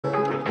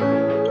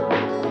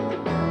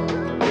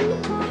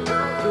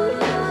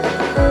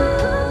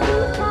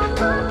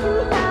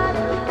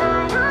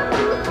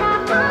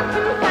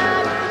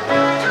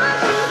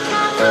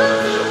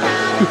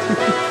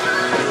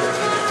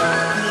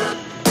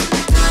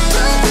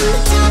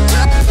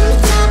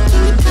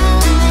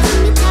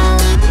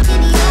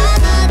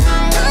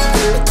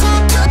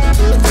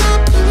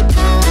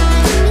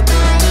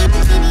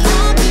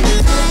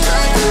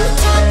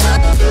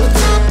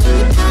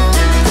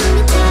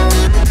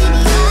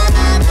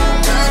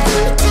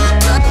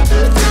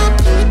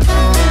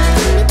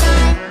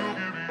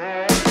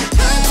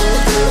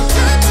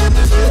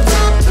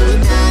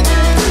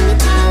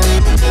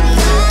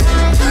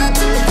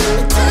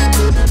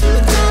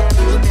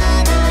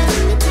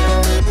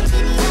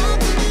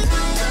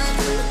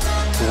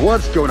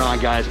What's going on,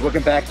 guys?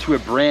 Welcome back to a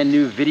brand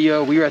new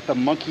video. We are at the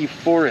monkey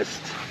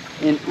forest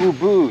in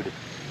Ubud,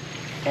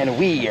 and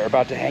we are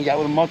about to hang out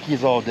with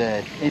monkeys all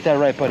day. Ain't that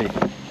right, buddy?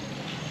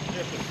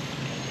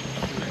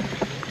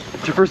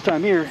 It's your first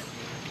time here,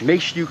 make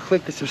sure you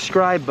click the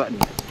subscribe button.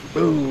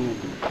 Boom.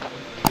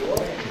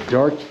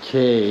 Dark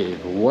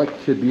cave. What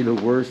could be the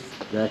worst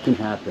that can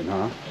happen,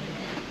 huh?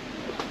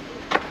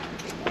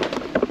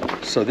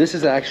 So this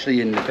is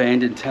actually an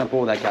abandoned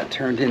temple that got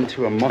turned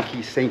into a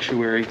monkey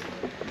sanctuary.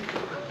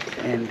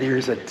 And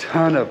there's a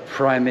ton of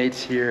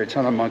primates here, a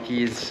ton of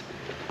monkeys.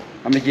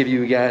 I'm gonna give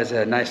you guys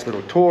a nice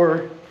little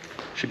tour.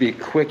 Should be a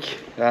quick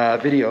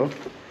video.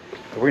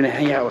 But we're gonna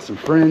hang out with some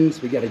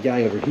friends. We got a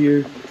guy over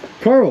here.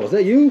 Carl, is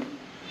that you?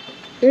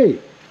 Hey,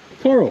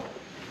 Carl.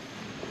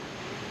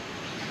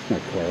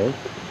 Not Carl.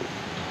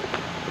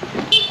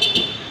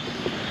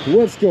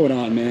 What's going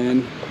on,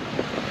 man?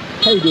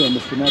 How you doing,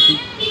 Mr.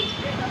 Monkey?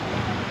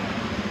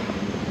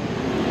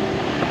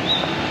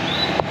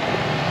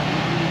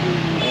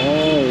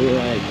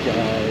 Alright,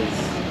 guys.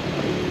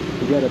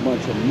 We got a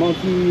bunch of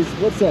monkeys.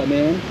 What's up,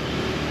 man?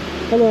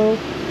 Hello.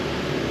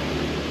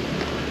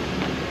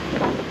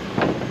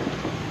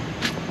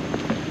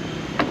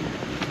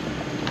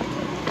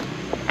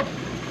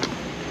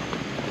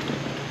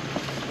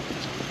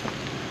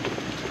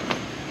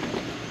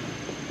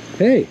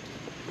 Hey.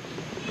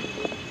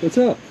 What's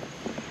up?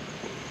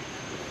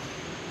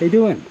 How you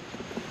doing?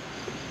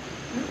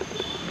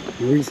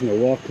 We're just gonna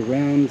walk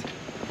around.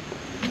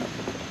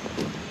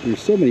 There's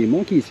so many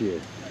monkeys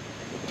here.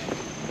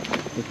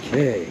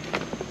 Okay.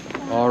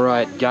 All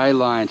right,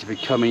 guidelines if you're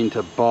coming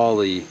to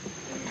Bali.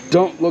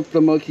 Don't look the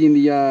monkey in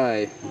the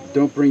eye.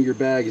 Don't bring your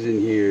bags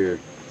in here.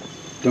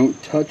 Don't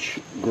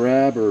touch,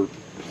 grab, or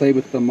play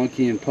with the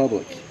monkey in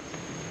public.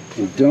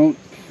 And don't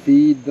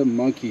feed the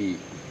monkey.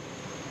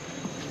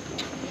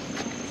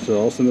 So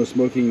also no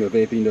smoking, no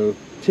vaping, no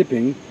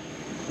tipping,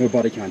 no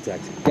body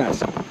contact.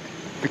 Guys,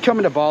 if you're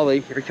coming to Bali,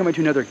 if you're coming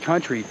to another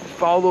country,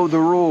 follow the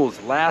rules.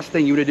 Last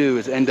thing you want to do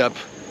is end up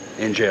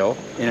in jail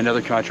in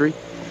another country.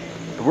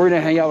 But we're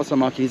gonna hang out with some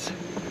monkeys.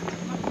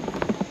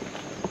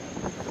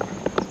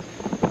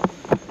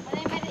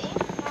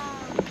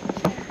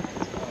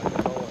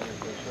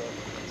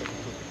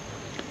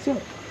 So,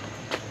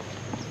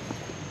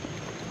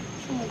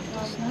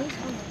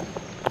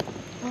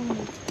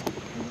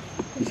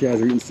 these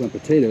guys are eating some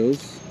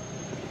potatoes.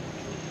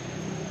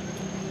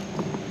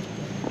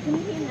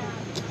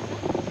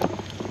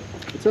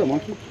 What's up,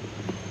 monkey?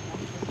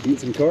 Eating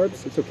some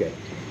carbs? It's okay.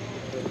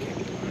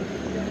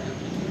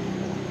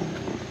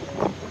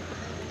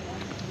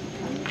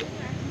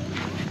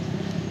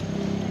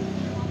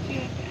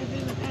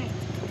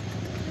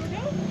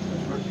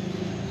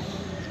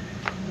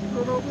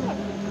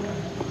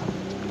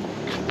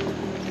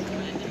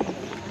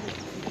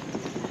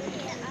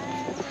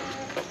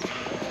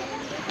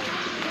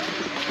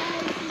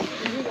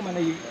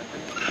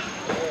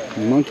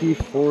 Monkey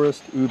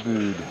Forest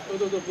Ubud.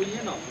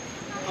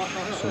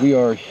 So we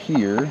are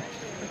here.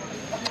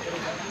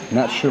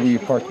 Not sure where you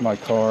parked my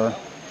car.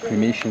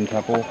 Cremation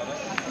temple,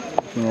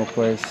 funeral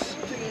place.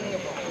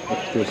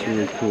 Looks just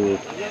really cool.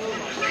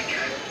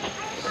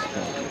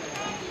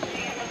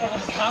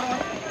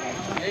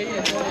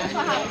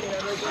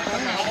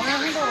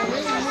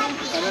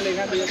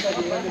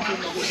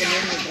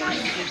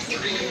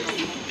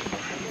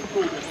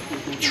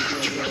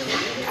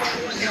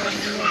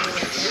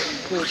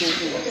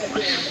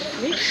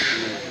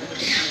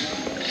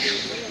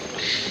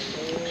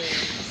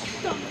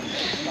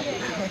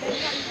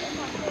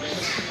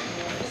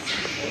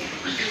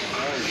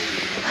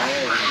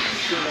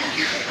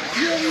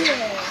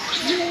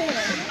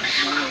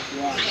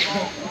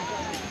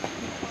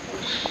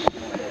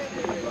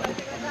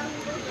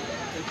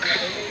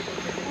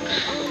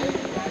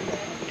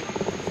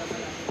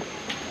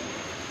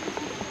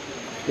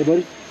 Hey,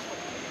 buddy.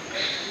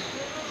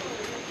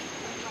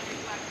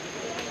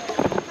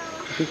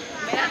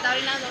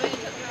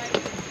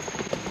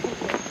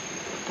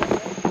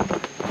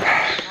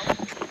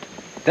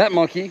 That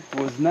monkey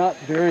was not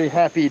very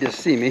happy to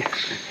see me.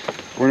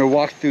 We're gonna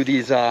walk through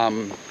these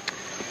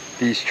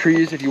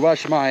trees. If you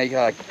watch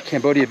my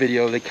Cambodia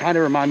video, they kind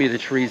of remind me of the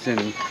trees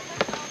in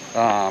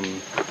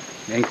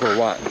Angkor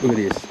Wat. Look at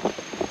these.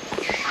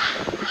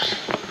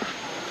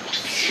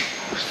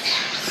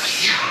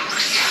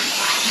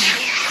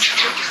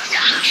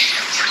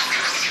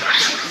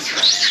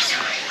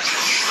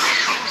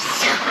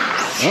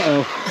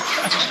 Uh-oh.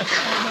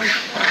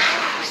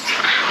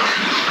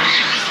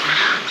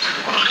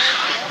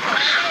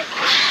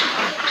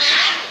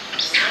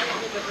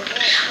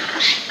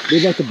 They're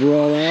about to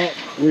brawl out.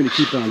 We're gonna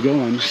keep on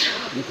going.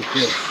 Look at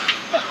this.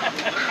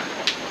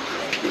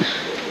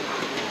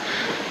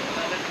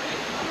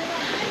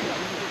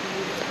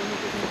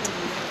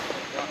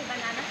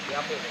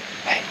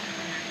 Hey.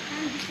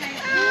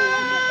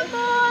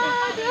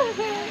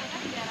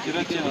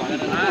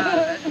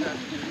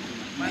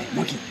 Hey,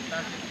 monkey.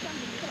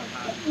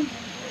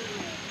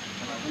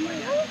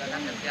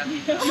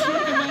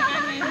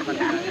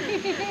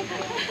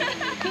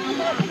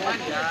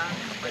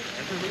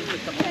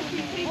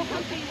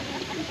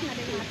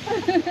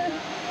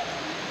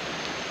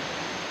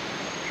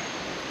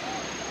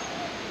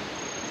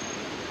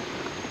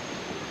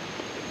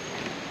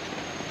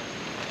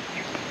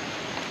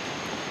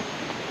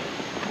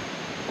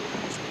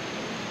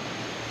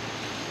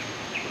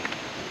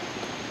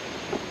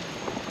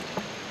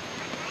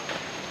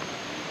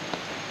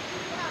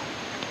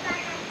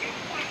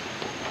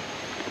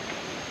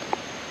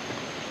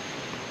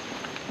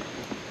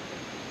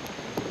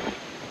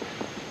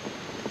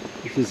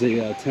 This is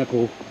a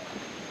temple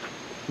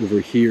over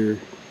here.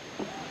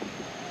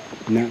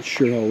 I'm not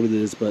sure how old it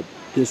is, but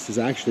this is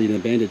actually an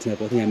abandoned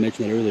temple. I think I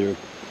mentioned that earlier.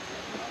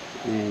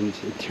 And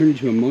it turned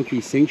into a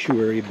monkey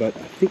sanctuary, but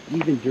I think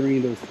even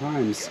during those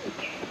times,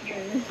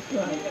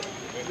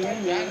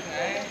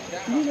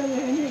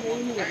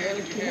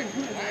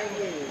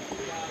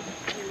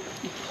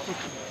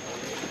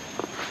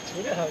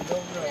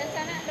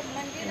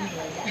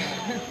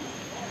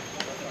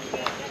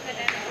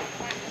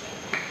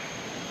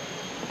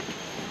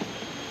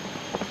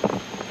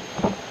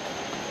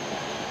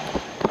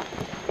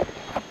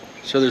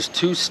 so there's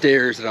two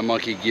stares that a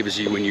monkey gives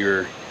you when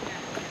you're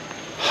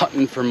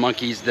hunting for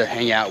monkeys to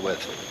hang out with.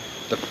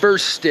 The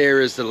first stare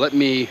is to let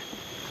me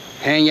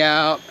hang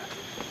out,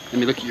 let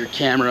me look at your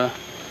camera.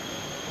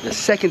 The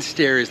second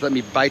stare is let me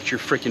bite your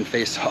freaking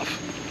face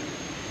off.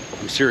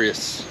 I'm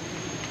serious.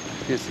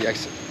 Here's the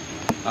exit.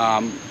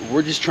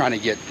 We're just trying to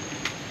get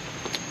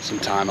some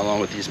time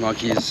along with these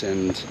monkeys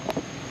and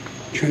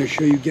trying to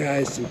show you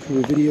guys some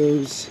cool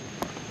videos.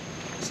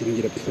 See if we can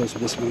get up close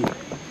with this one.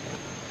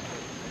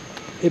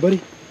 Hey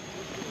buddy,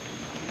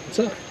 what's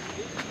up?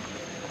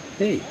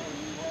 Hey.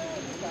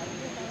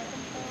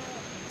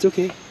 It's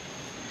okay.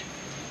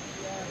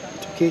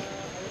 It's okay.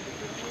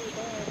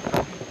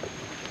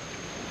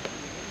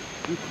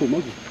 You're a cool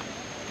monkey.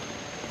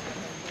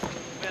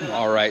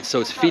 All right, so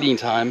it's feeding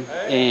time,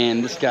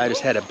 and this guy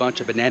just had a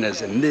bunch of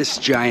bananas, and this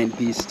giant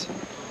beast.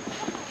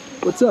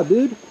 What's up,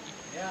 dude?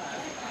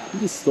 You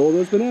just stole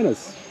those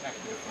bananas.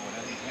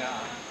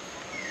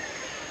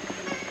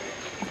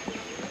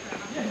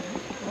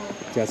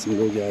 Got some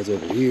little guys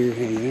over here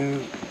hanging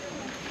out.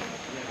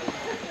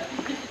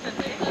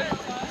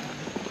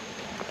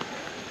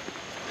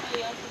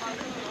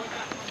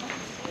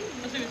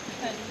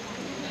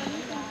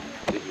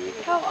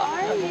 How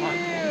are you?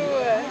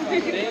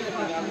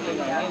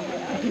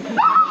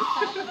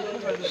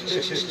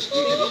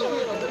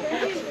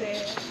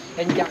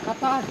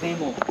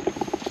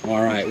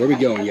 All right, where we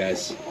going,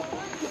 guys?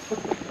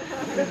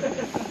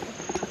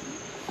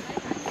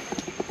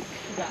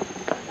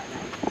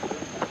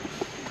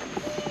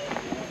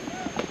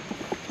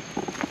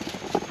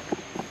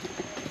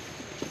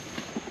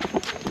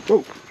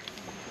 Whoa.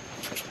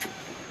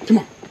 Come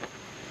on.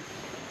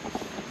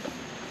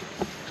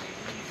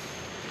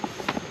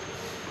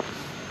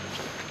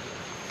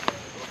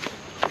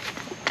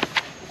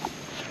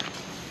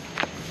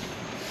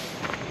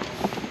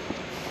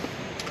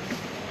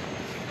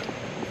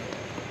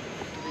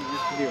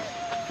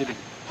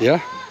 Yeah?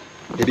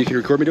 Maybe you can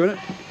record me doing it?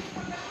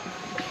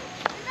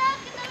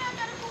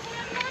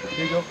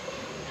 Here you go.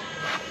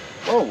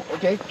 Oh,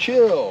 okay.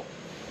 Chill.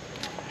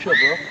 Chill,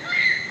 bro.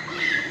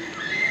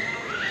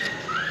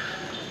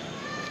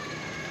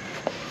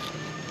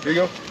 Here you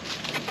go.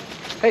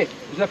 Hey,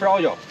 there's enough for all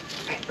y'all.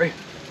 Hey, right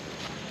here.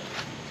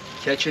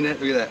 Catching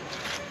it. Look at that.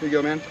 Here you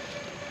go, man.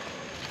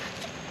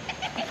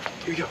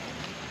 Here you go.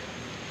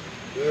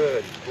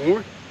 Good. One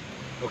more?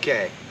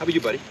 Okay. How about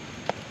you, buddy?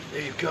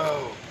 There you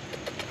go.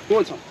 Who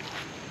wants some?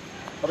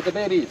 How about the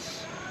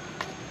babies?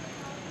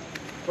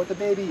 How about the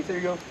babies? There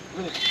you go.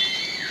 Really?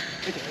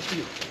 Right there. That's for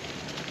you.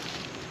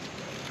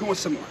 Who wants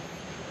some more?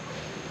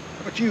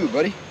 How about you,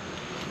 buddy?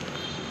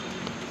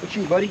 How about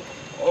you, buddy?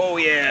 Oh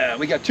yeah,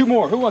 we got two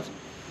more. Who wants them?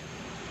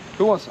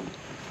 Who wants them?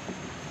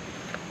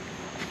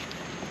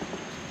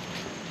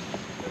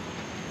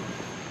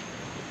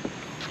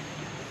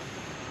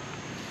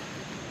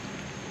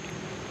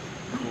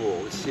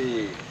 Cool, let's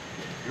see.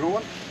 You want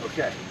one?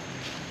 Okay.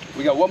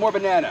 We got one more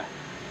banana.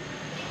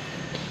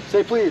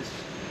 Say please.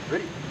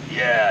 Ready?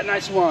 Yeah,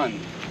 nice one.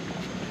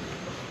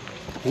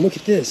 And look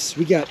at this.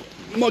 We got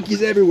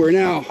monkeys everywhere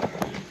now.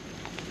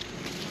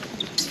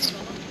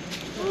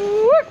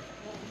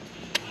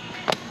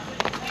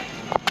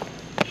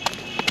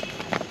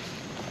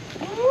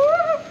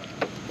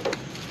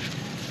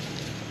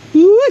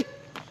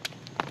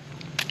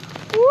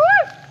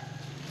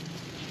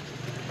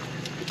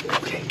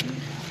 Okay.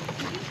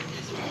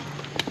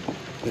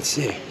 Let's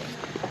see.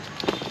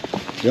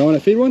 You want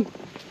to feed one?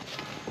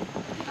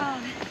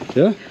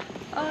 Yeah?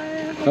 How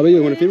about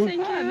you? Want to feed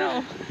one?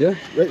 No. Yeah?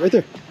 Right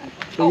there.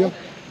 There you go.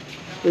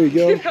 There you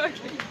go.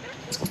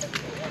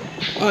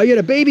 Oh, I got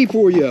a baby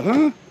for you,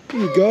 huh?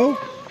 Here you go.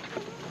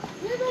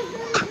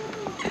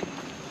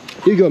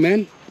 Here you go,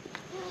 man.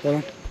 Hold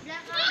on.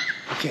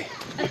 Okay.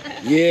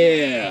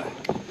 Yeah.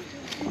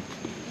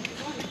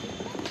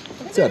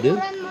 What's up,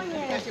 dude?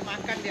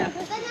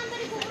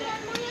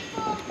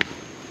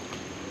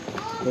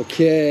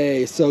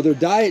 Okay, so their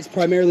diet's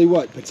primarily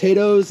what?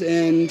 Potatoes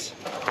and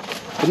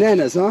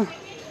Bananas, huh?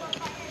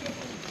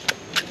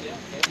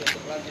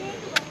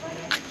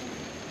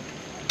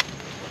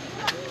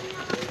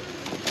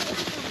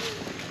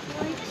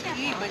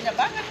 Banyak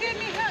banget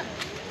ini, ha.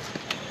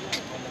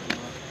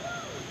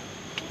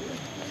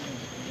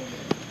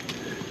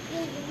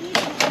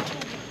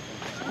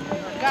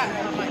 Enggak,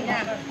 namanya.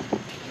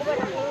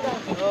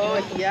 Oh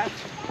iya.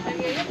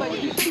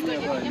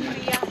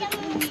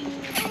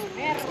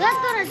 Lihat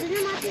tuh rasanya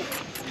mati.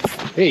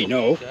 Hey,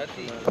 no.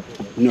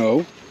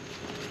 No.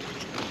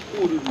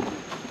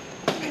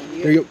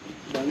 There you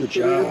go. Good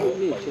job.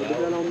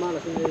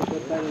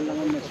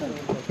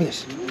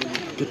 Yes.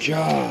 Good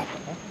job.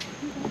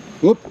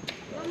 Whoop.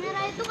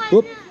 Kamera itu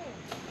Whoop. kayaknya.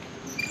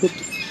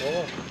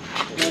 Whoop.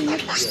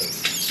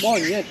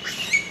 Monyet.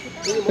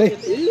 Hey,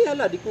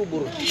 Iyalah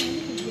dikubur.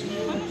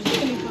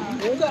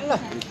 Enggak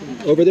lah.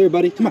 over there,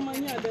 buddy. Come on.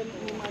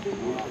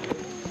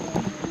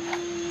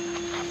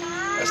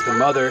 That's the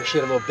mother. She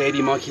had a little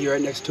baby monkey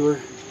right next to her.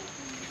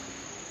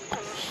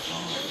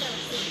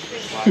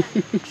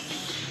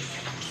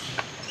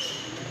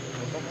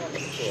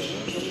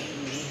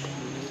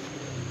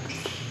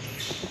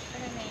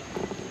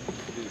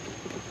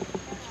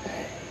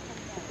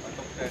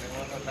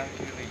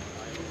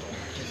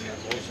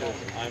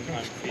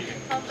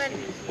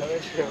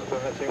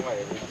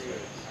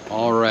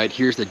 All right,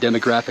 here's the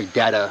demographic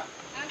data,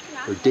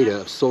 or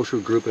data of social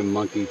group in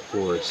monkey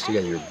forest. You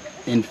got your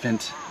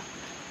infant,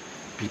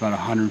 there's about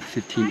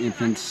 115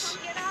 infants,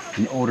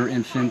 an older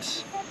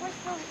infant,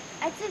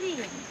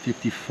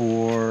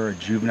 54,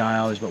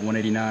 juvenile, there's about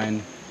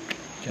 189.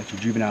 Got your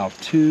juvenile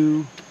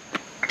 2,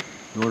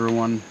 the older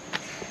one.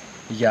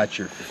 You got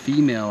your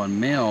female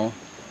and male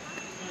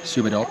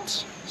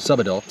subadults.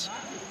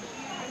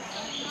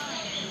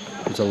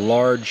 There's a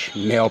large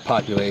male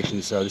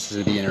population, so this is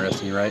gonna be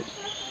interesting, right?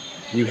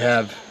 You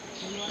have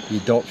the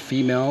adult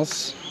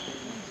females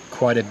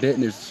quite a bit,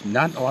 and there's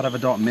not a lot of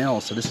adult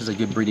males, so this is a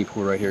good breeding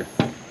pool right here.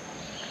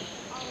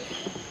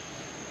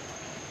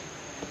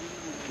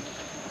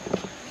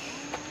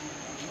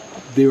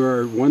 There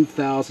are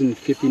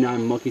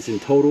 1,059 monkeys in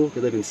total.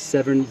 They live in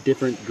 7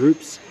 different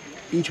groups,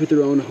 each with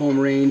their own home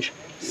range: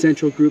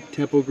 Central Group,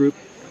 Temple Group,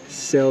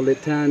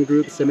 Selitan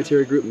Group,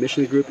 Cemetery Group,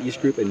 Mission Group,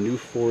 East Group, and New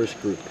Forest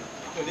Group.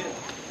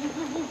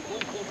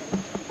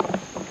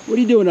 What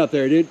are you doing up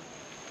there, dude?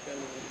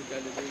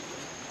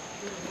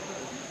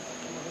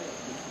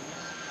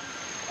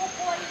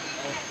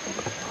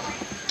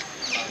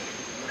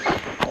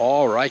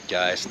 All right,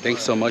 guys,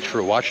 thanks so much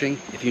for watching.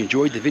 If you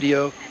enjoyed the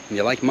video and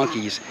you like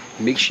monkeys,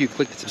 make sure you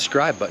click the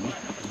subscribe button.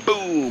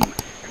 Boom!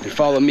 And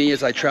follow me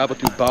as I travel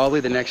through Bali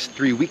the next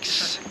 3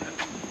 weeks.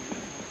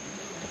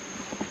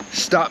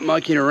 Stop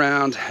monkeying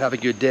around. Have a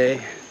good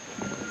day.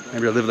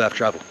 Remember to live, laugh,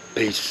 travel.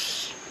 Peace.